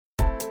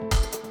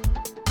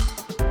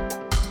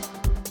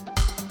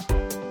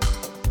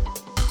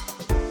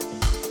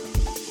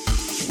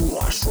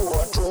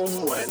说中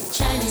文。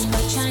Chinese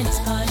pot, Chinese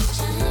pot,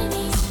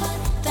 Chinese pot.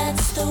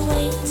 That's the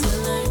way to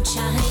learn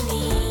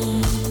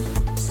Chinese.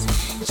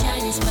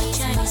 Chinese pot,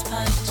 Chinese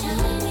pot,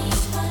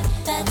 Chinese pot.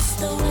 That's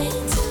the way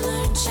to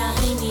learn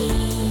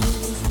Chinese.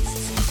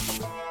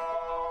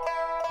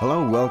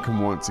 Hello,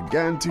 welcome once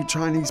again to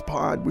Chinese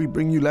Pod. We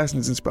bring you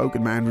lessons in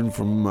spoken Mandarin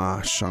from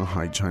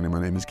Shanghai, China.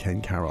 My name is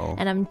Ken Carroll.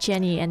 And I'm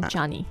Jenny and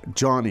Johnny.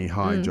 Johnny,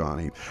 hi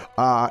Johnny.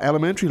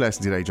 Elementary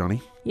lesson today,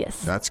 Johnny.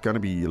 Yes. That's going to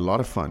be a lot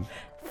of fun.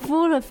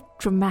 Full of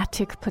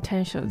dramatic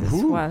potential, this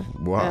one.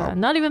 Wow.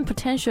 Not even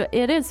potential,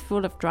 it is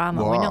full of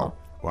drama, we know.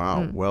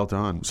 Wow, well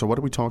done. So what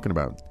are we talking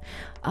about?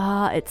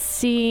 It's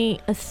seeing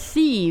a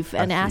thief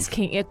and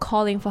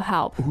calling for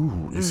help.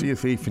 Ooh, you see a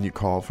thief and you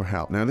call for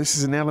help. Now, this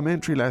is an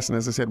elementary lesson,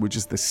 as I said, which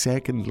is the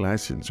second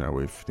lesson. So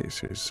if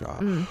this is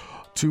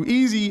too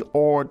easy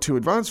or too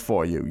advanced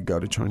for you, you go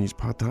to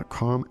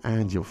ChinesePod.com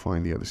and you'll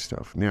find the other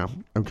stuff. Now,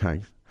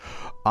 okay.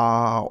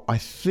 I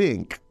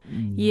think...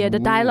 Yeah, the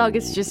dialogue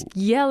is just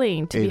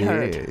yelling to be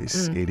heard.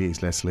 It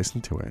is. Let's listen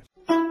to it.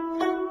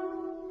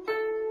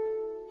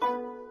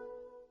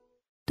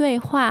 对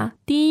话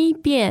第一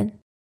遍。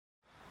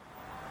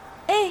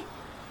哎，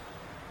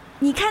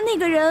你看那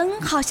个人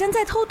好像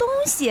在偷东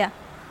西。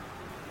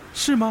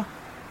是吗？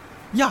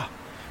呀，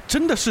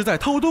真的是在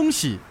偷东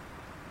西，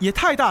也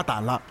太大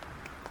胆了！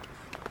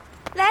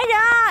来人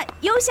啊，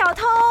有小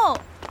偷！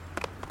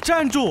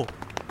站住，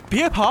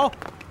别跑，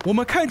我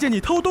们看见你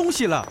偷东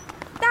西了！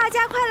大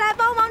家快来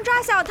帮忙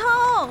抓小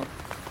偷！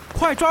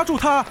快抓住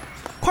他，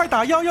快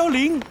打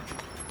110！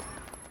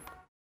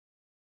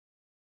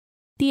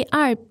第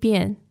二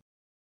遍。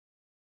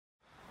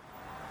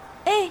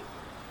哎，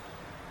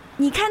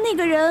你看那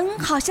个人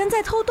好像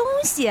在偷东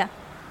西。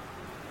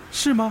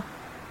是吗？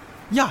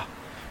呀，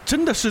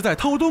真的是在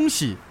偷东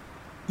西，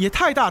也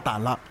太大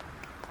胆了！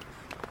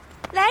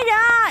来人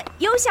啊，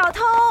有小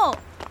偷！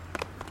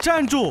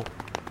站住，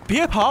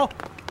别跑，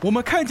我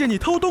们看见你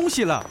偷东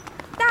西了！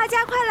大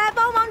家快来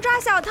帮忙抓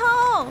小偷！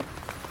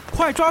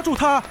快抓住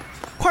他，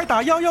快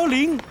打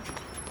110！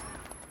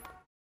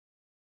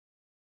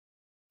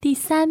第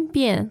三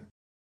遍。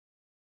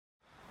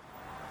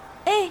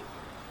哎，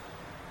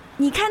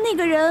你看那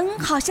个人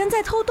好像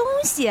在偷东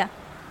西。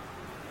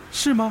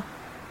是吗？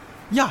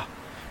呀，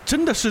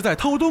真的是在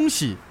偷东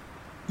西，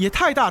也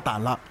太大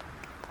胆了！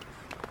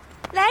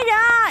来人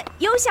啊，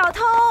有小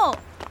偷！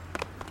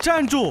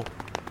站住，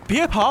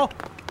别跑，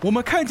我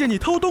们看见你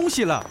偷东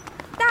西了！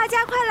大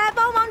家快来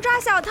帮忙抓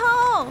小偷！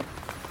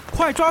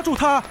快抓住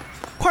他，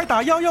快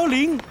打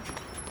110！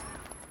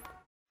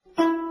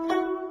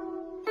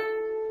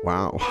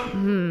 Wow.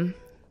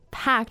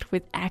 Packed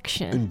with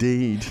action.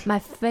 Indeed. My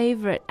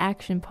favorite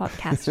action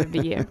podcast of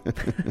the year.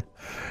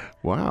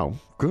 Wow,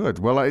 good.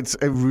 Well, I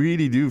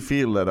really do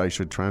feel that I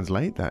should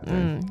translate that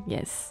now.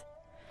 Yes.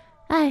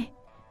 哎，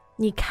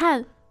你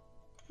看，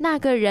那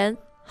个人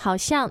好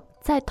像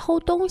在偷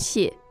东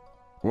西。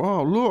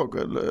Wow, look,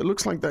 it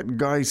looks like that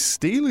guy's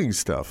stealing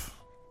stuff.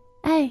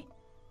 哎，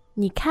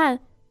你看，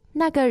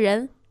那个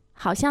人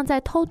好像在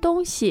偷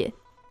东西。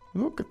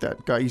Look at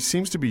that guy, he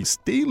seems to be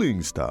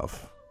stealing stuff.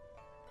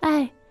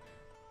 哎，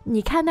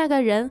你看那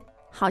个人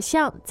好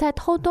像在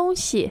偷东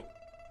西，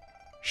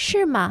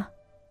是吗？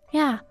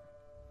呀，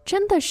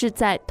真的是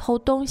在偷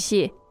东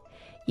西，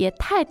也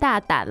太大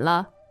胆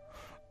了。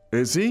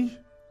Is he?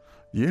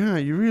 Yeah,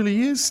 he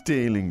really is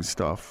stealing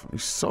stuff.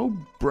 He's so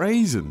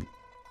brazen.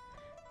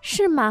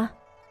 是吗？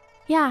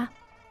呀，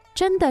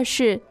真的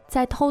是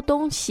在偷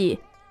东西，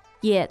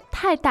也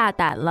太大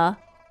胆了。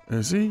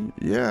Is he?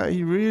 Yeah,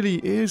 he really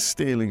is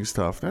stealing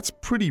stuff. That's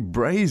pretty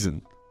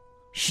brazen.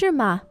 是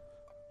吗？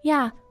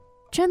呀，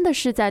真的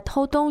是在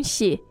偷东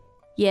西，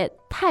也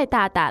太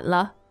大胆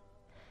了。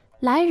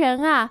来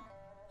人啊，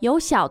有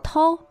小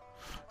偷！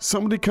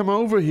 Somebody come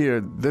over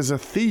here. There's a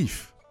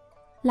thief.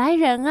 来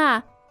人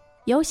啊，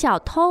有小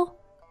偷！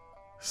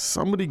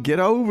 Somebody get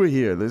over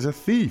here. There's a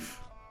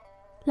thief.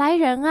 来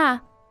人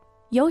啊，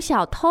有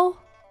小偷！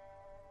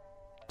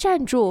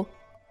站住，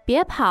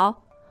别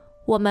跑，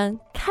我们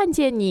看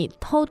见你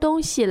偷东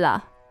西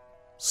了。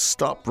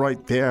Stop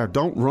right there.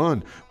 Don't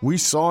run. We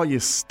saw you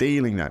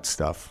stealing that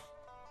stuff.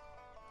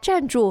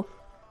 站住，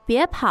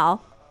别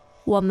跑，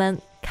我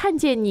们看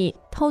见你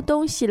偷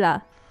东西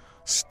了。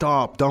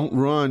Stop. Don't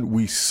run.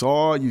 We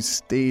saw you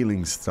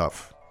stealing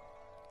stuff.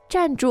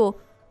 站住，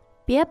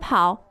别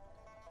跑，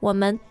我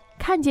们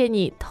看见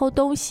你偷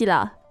东西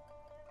了。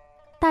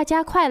大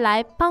家快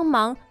来帮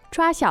忙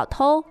抓小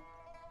偷！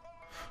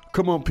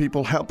 Come on,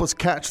 people. Help us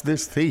catch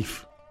this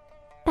thief.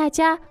 大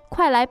家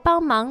快来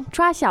帮忙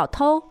抓小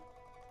偷！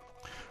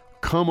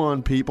 Come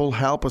on, people.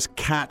 Help us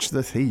catch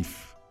the thief.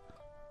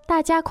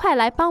 大家快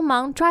来帮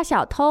忙抓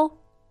小偷！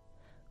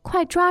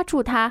快抓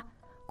住他！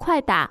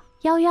快打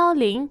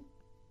110！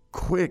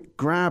 Quick,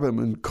 grab him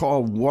and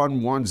call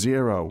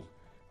 110.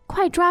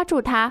 快抓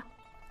住他！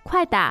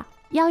快打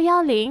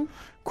110！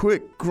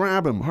 Quick,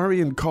 grab him.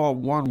 Hurry and call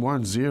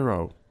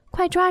 110.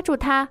 快抓住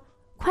他！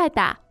快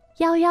打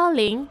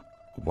110！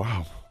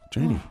 Wow,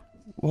 Jenny.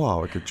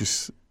 Wow, I could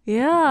just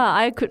Yeah,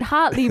 I could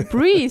hardly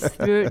breathe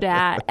through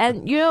that.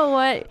 And you know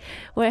what?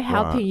 We're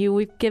helping you.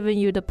 We've given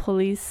you the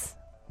police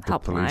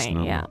police helpline.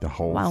 number, Yeah, the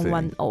whole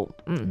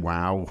 110.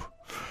 Wow.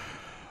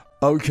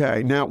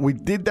 Okay, now we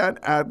did that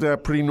at a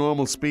pretty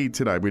normal speed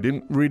today. We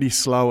didn't really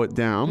slow it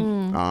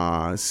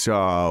down.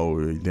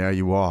 So there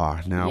you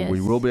are. Now we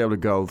Yes. will be able to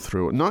go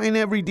through it. Not in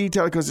every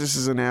detail because this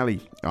is an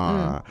alley.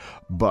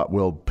 But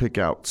we'll pick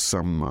out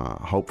some,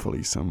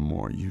 hopefully, some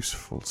more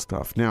useful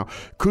stuff. Now,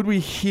 could we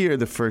hear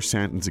the first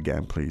sentence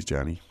again, please,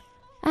 Jenny?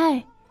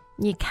 哎，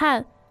你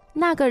看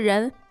那个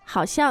人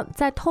好像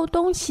在偷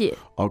东西。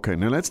 Okay,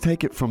 now let's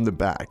take it from the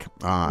back.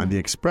 And the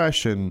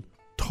expression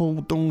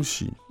偷东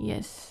西,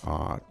 Yes,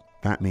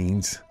 that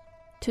means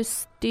to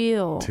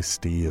steal. to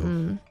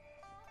steal.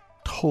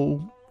 偷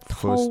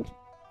偷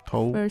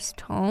偷 first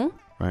tone.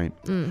 right?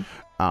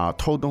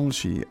 偷东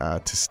西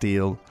to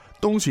steal.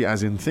 东西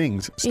as in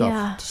things, stuff,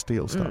 Yeah. to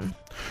steal stuff.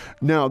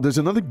 Now, there's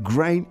another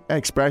great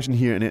expression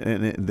here.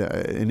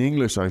 In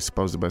English, I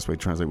suppose the best way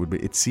to translate would be,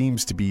 it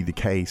seems to be the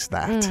case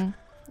that.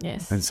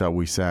 Yes. And so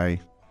we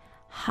say,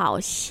 好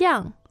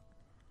像，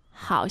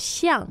好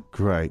像。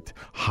 great.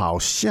 好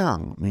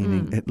像,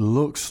 meaning it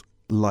looks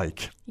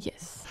like.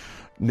 Yes.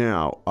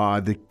 Now,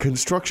 the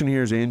construction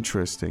here is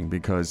interesting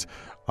because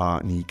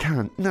你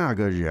看那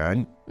个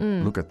人,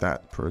 look at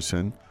that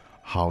person,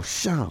 好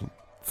像.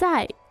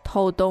 在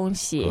偷东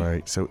西。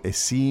 Right, so it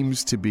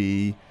seems to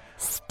be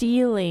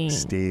Stealing.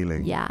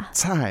 stealing. Yeah.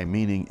 在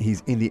meaning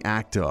he's in the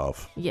act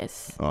of.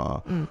 Yes.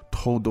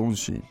 偷东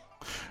西.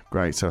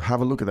 Great, so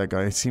have a look at that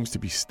guy. It seems to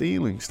be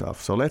stealing stuff.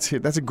 So let's hear,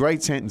 that's a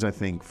great sentence, I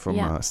think, from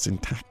Yeah. a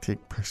syntactic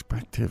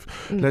perspective.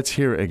 Let's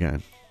hear it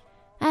again.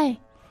 哎，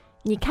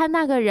你看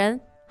那个人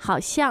好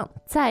像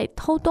在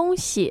偷东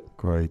西。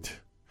 Great.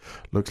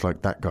 Looks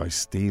like that guy's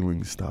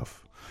stealing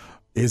stuff.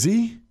 Is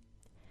he?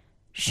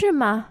 是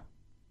吗？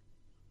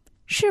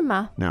是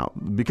吗？ Now,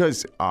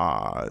 because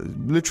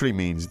literally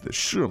means the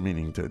是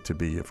meaning to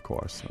be, of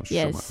course. So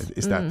Yes.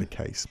 Is that the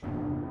case?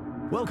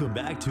 Welcome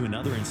back to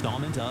another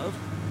installment of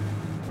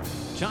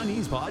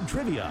Chinese Pod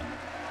Trivia.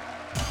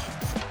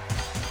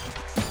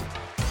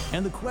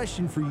 And the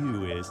question for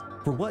you is,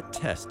 for what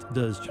test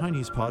does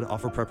Chinese Pod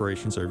offer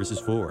preparation services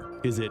for?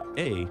 Is it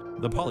A,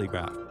 the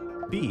polygraph,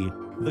 B,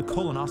 the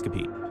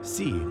colonoscopy,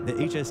 C, the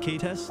HSK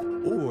test,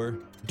 or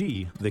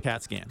D, the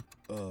CAT scan?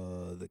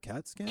 The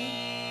CAT scan?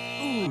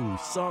 Ooh,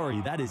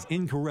 sorry, that is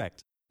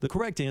incorrect. The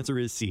correct answer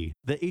is C,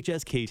 the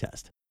HSK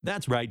test.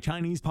 That's right,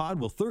 Chinese Pod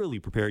will thoroughly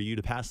prepare you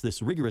to pass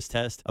this rigorous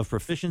test of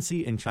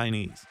proficiency in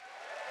Chinese.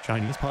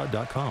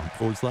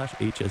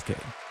 ChinesePod.com/HSK.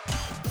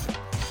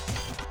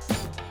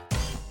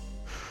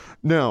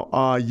 Now,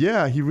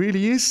 yeah, he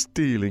really is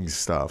stealing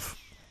stuff.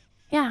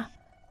 呀，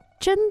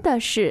真的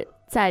是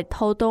在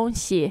偷东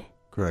西。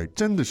 Great.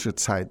 真的是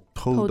在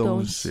偷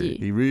东西.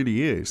 He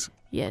really is.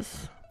 Yes.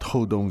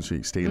 偷东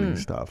西, stealing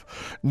stuff.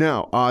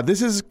 Now,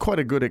 this is quite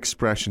a good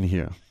expression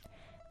here.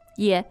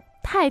 也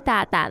太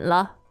大胆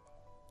了，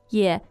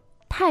也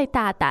太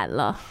大胆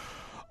了。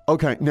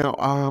 Okay, now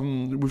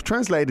we've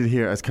translated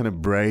here as kind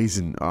of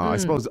brazen. I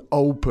suppose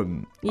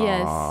open.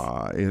 Yes.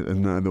 In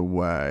another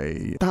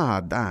way. 大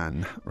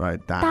胆, right?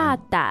 大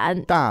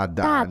胆。大胆.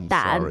 大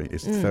胆. Sorry,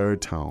 it's third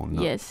tone.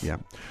 not- Yes. Yeah.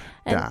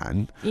 And-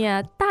 胆.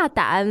 Yeah, 大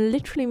胆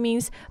literally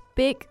means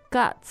big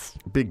guts.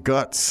 Big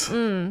guts.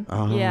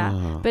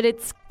 Yeah, but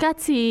it's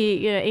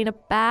gutsy, in a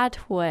bad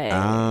way.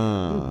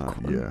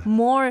 Yeah.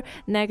 More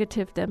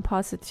negative than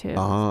positive.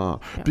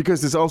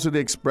 Because there's also the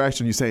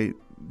expression you say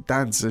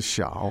胆子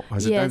小 还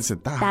是胆 Yes, 子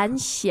大? 胆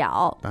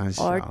小 胆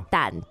小 or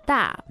胆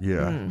大.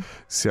 Yeah.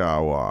 So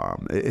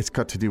it's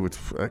got to do with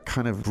a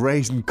kind of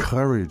brazen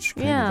courage,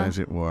 kind Yeah. of, as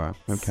it were.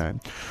 Okay.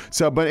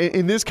 So, but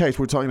in this case,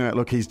 we're talking about,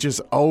 look, he's just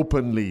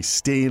openly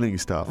stealing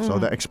stuff. So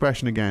the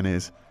expression again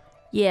is,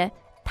 也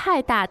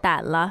太大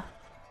胆了。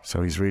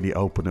 so he's really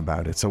open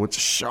about it. So it's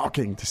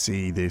shocking to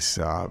see this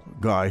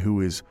guy who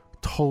is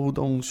偷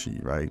东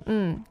西, right?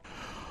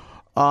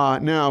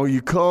 Now,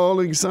 you're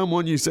calling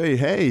someone, you say,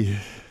 hey.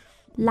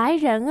 来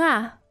人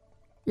啊，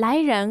来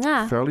人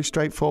啊。 Fairly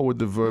straightforward,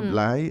 the verb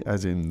来,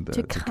 as in the,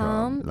 To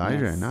come, 来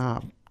人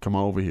yes. come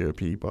over here,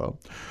 people.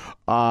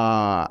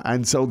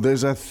 And so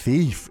there's a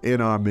thief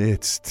in our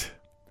midst.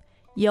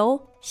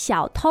 有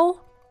小偷，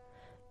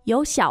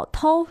有小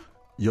偷。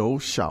有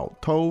小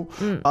偷.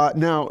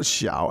 Now,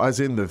 小 as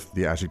in the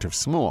adjective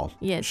small.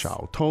 Yes.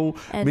 小偷,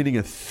 And- meaning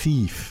a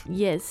thief.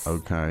 Yes.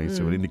 Okay,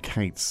 so it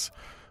indicates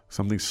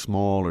something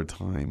small or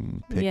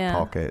time,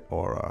 pickpocket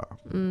or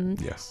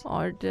yes.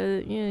 Or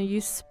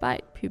you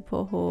spite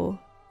people who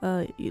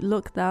you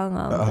look down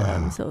on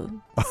them, so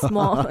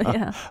small.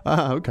 Yeah.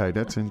 Okay,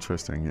 that's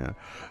interesting. Yeah,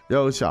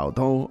 有小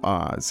偷.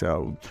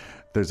 So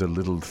there's a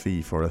little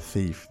thief or a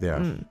thief there.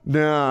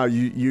 Now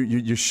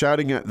you're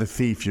shouting at the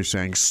thief. You're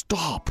saying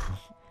stop.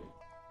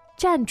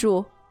 站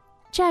住，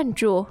站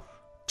住。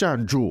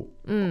站住.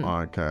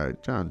 Okay,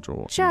 站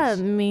住. 站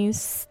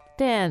means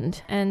stand,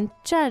 and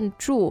站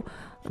住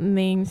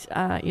means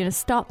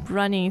stop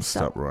running,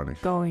 Stop running.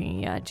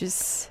 going. Yeah,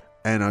 just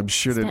And I'm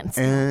sure Stand that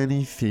still.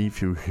 any thief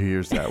who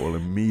hears that will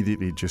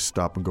immediately just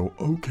stop and go,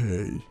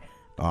 okay.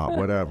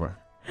 whatever.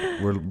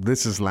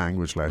 This is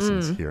language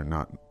lessons here,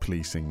 not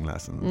policing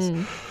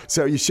lessons.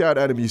 So you shout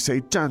at him, you say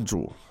站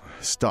住,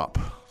 stop,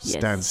 Yes.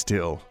 stand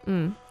still.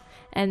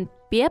 And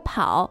别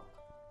跑,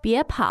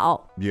 别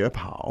跑. 别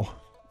跑.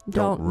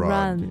 Don't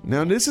run.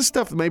 Now, this is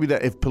stuff maybe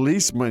that if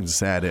policemen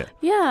said it,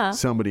 Yeah.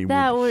 somebody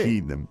that would would-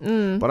 heed them.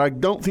 But I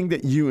don't think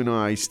that you and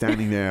I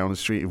standing there on the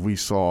street, if we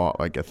saw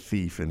like a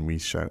thief and we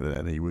shouted at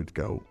him, he would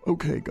go,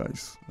 okay,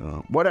 guys,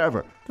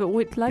 whatever. But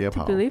we'd like 别 to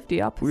跑. believe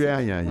the opposite.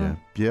 Yeah.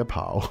 别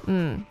跑.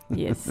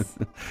 Yes.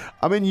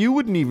 I mean, you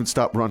wouldn't even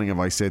stop running if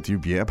I said to you,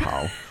 别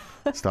跑.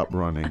 Stop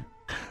running.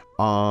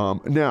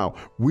 Now,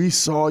 we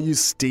saw you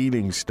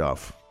stealing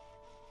stuff.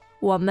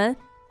 我们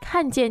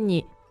看见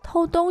你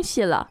偷东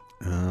西了。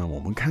我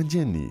们看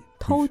见你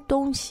偷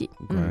东西。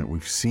 Right,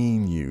 we've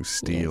seen you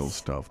steal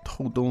Yes. stuff.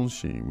 偷东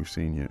西, we've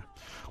seen you.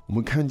 我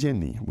们看见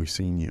你, we've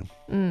seen you.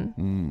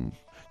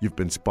 You've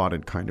been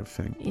spotted kind of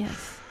thing. Yes.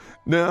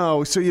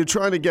 No, so you're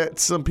trying to get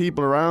some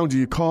people around you,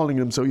 you're calling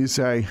them, so you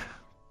say,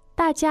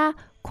 大家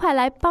快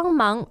来帮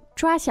忙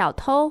抓小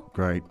偷。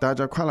 great, 大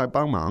家快来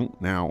帮忙.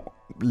 Now,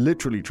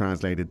 literally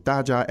translated,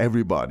 大家,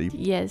 everybody.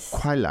 Yes.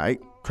 快来,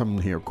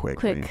 come here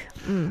quickly.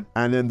 Quick.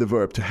 And then the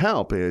verb to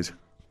help is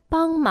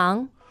帮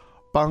忙。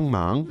帮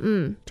忙,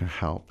 to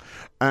help.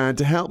 And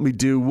to help me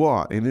do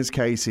what? In this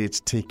case, it's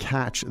to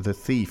catch the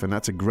thief. And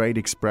that's a great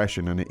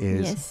expression, and it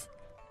is Yes.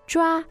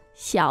 抓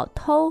小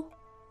偷。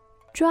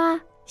抓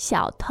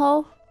小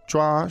偷。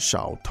抓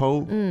小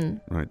偷,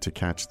 嗯 right, to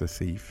catch the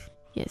thief.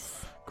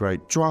 Yes. Great.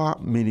 抓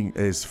meaning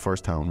is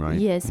first tone, right?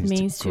 Yes,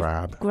 means to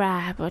grab.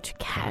 grab or to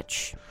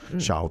catch.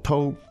 小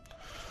偷.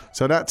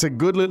 So that's a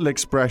good little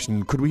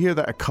expression. Could we hear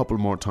that a couple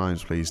more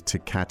times, please, to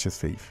catch a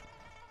thief?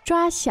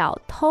 抓小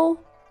偷。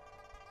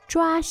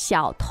抓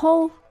小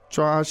偷。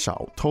抓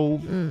小偷.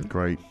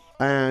 Great.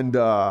 And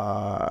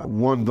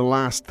the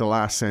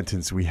last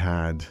sentence we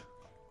had.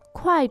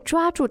 快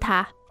抓住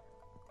他。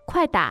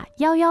快打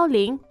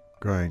110。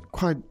 Great.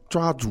 快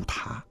抓住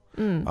他.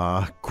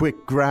 Quick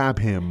grab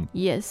him.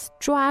 Yes,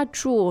 抓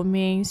住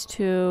means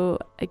to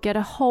get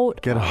a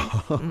hold Get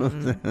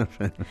of,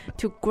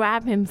 to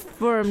grab him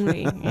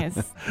firmly.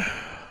 Yes.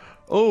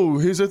 Oh,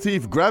 here's a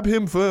thief. Grab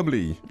him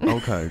firmly.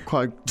 Okay.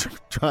 快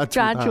抓住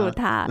他.抓住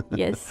他.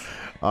 Yes.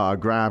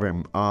 Grab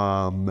him.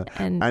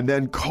 And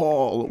then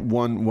call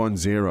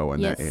 110, and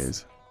Yes. that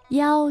is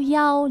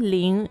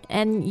 110.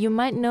 And you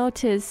might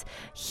notice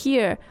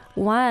here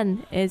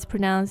 1 is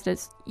pronounced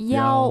as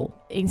 1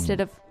 instead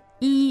of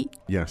 1.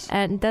 yes.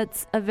 And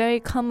that's a very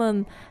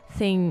common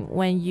thing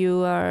when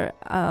you are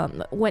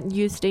when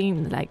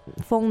using like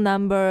phone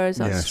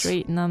numbers or Yes.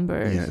 street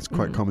numbers. Yeah, it's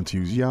quite common to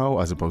use yao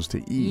as opposed to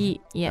yi.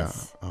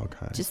 Yes. Yeah,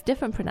 okay. Just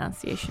different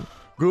pronunciation.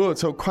 Good.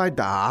 So 快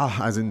打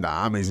as in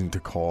打 means to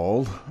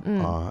call.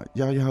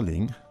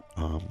 110,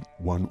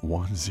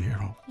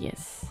 110.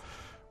 Yes.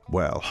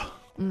 Well,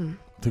 I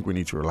think we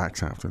need to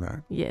relax after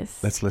that. Yes.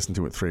 Let's listen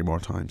to it 3 more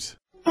times.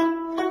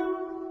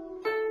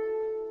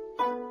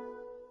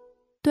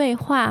 对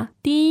话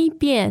第1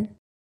遍。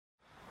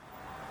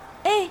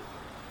哎，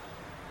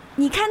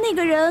你看那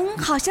个人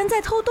好像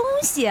在偷东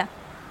西。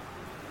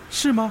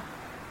是吗？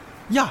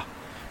呀，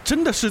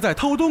真的是在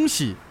偷东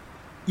西，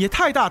也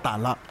太大胆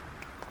了！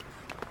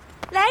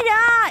来人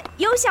啊，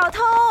有小偷！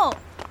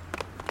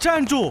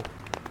站住，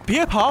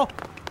别跑，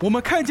我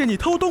们看见你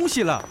偷东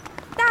西了，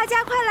大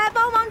家快来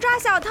帮忙抓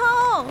小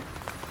偷！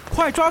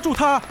快抓住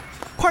他，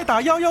快打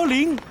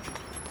110！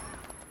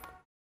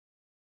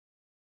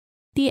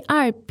第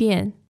2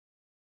遍。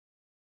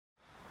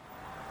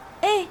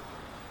哎，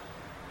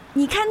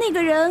你看那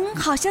个人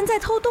好像在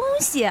偷东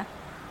西。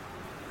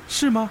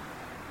是吗？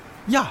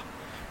呀，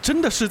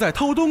真的是在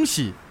偷东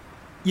西，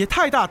也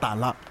太大胆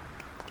了！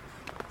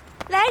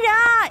来人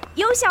啊，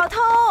有小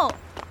偷！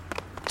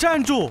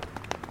站住，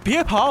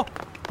别跑，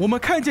我们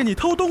看见你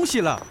偷东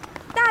西了，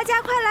大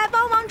家快来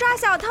帮忙抓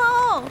小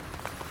偷！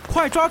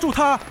快抓住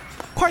他，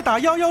快打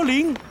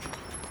110！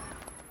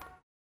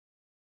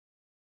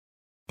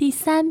第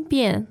3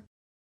遍。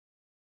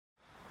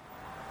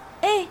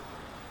哎，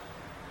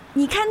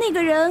你看那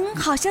个人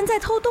好像在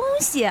偷东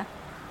西。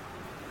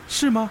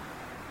是吗？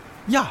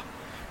呀，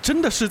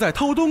真的是在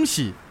偷东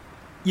西，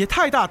也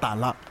太大胆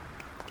了！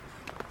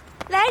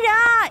来人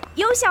啊，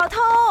有小偷！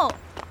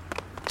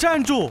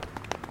站住，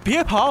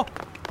别跑，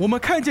我们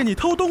看见你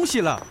偷东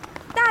西了，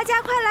大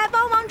家快来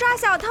帮忙抓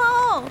小偷！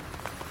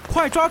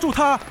快抓住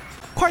他，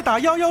快打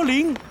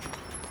110！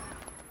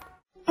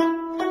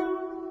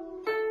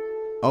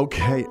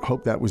 Okay,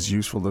 hope that was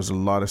useful. There's a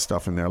lot of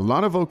stuff in there. A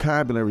lot of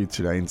vocabulary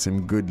today and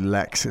some good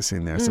lexis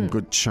in there, some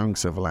good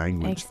chunks of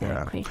language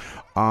Exactly.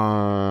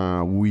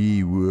 there.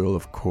 We will,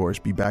 of course,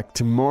 be back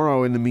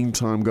tomorrow. In the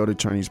meantime, go to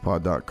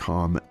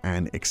ChinesePod.com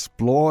and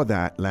explore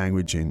that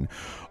language in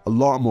a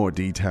lot more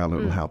detail. It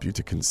will help you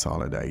to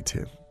consolidate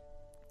it.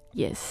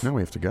 Yes. Now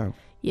we have to go.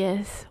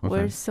 Yes. Okay.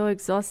 We're so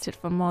exhausted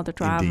from all the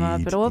drama,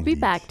 Indeed, but we'll be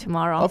indeed. back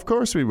tomorrow. Of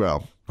course we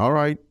will. All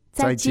right.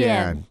 再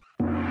见。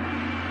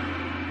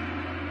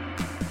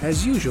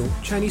As usual,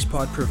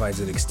 ChinesePod provides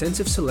an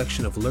extensive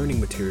selection of learning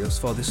materials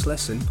for this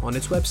lesson on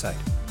its website,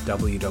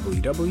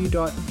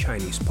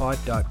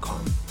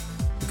 www.chinesepod.com.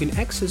 You can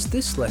access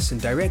this lesson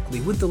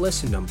directly with the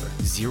lesson number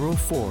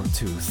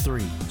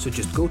 0423. So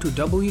just go to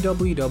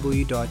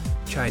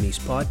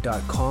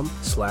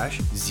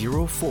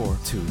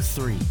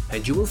www.chinesepod.com/0423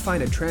 and you will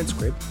find a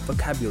transcript,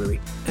 vocabulary,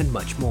 and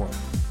much more.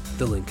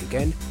 The link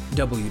again,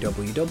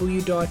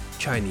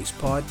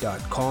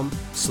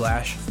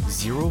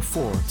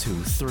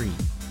 www.chinesepod.com/0423.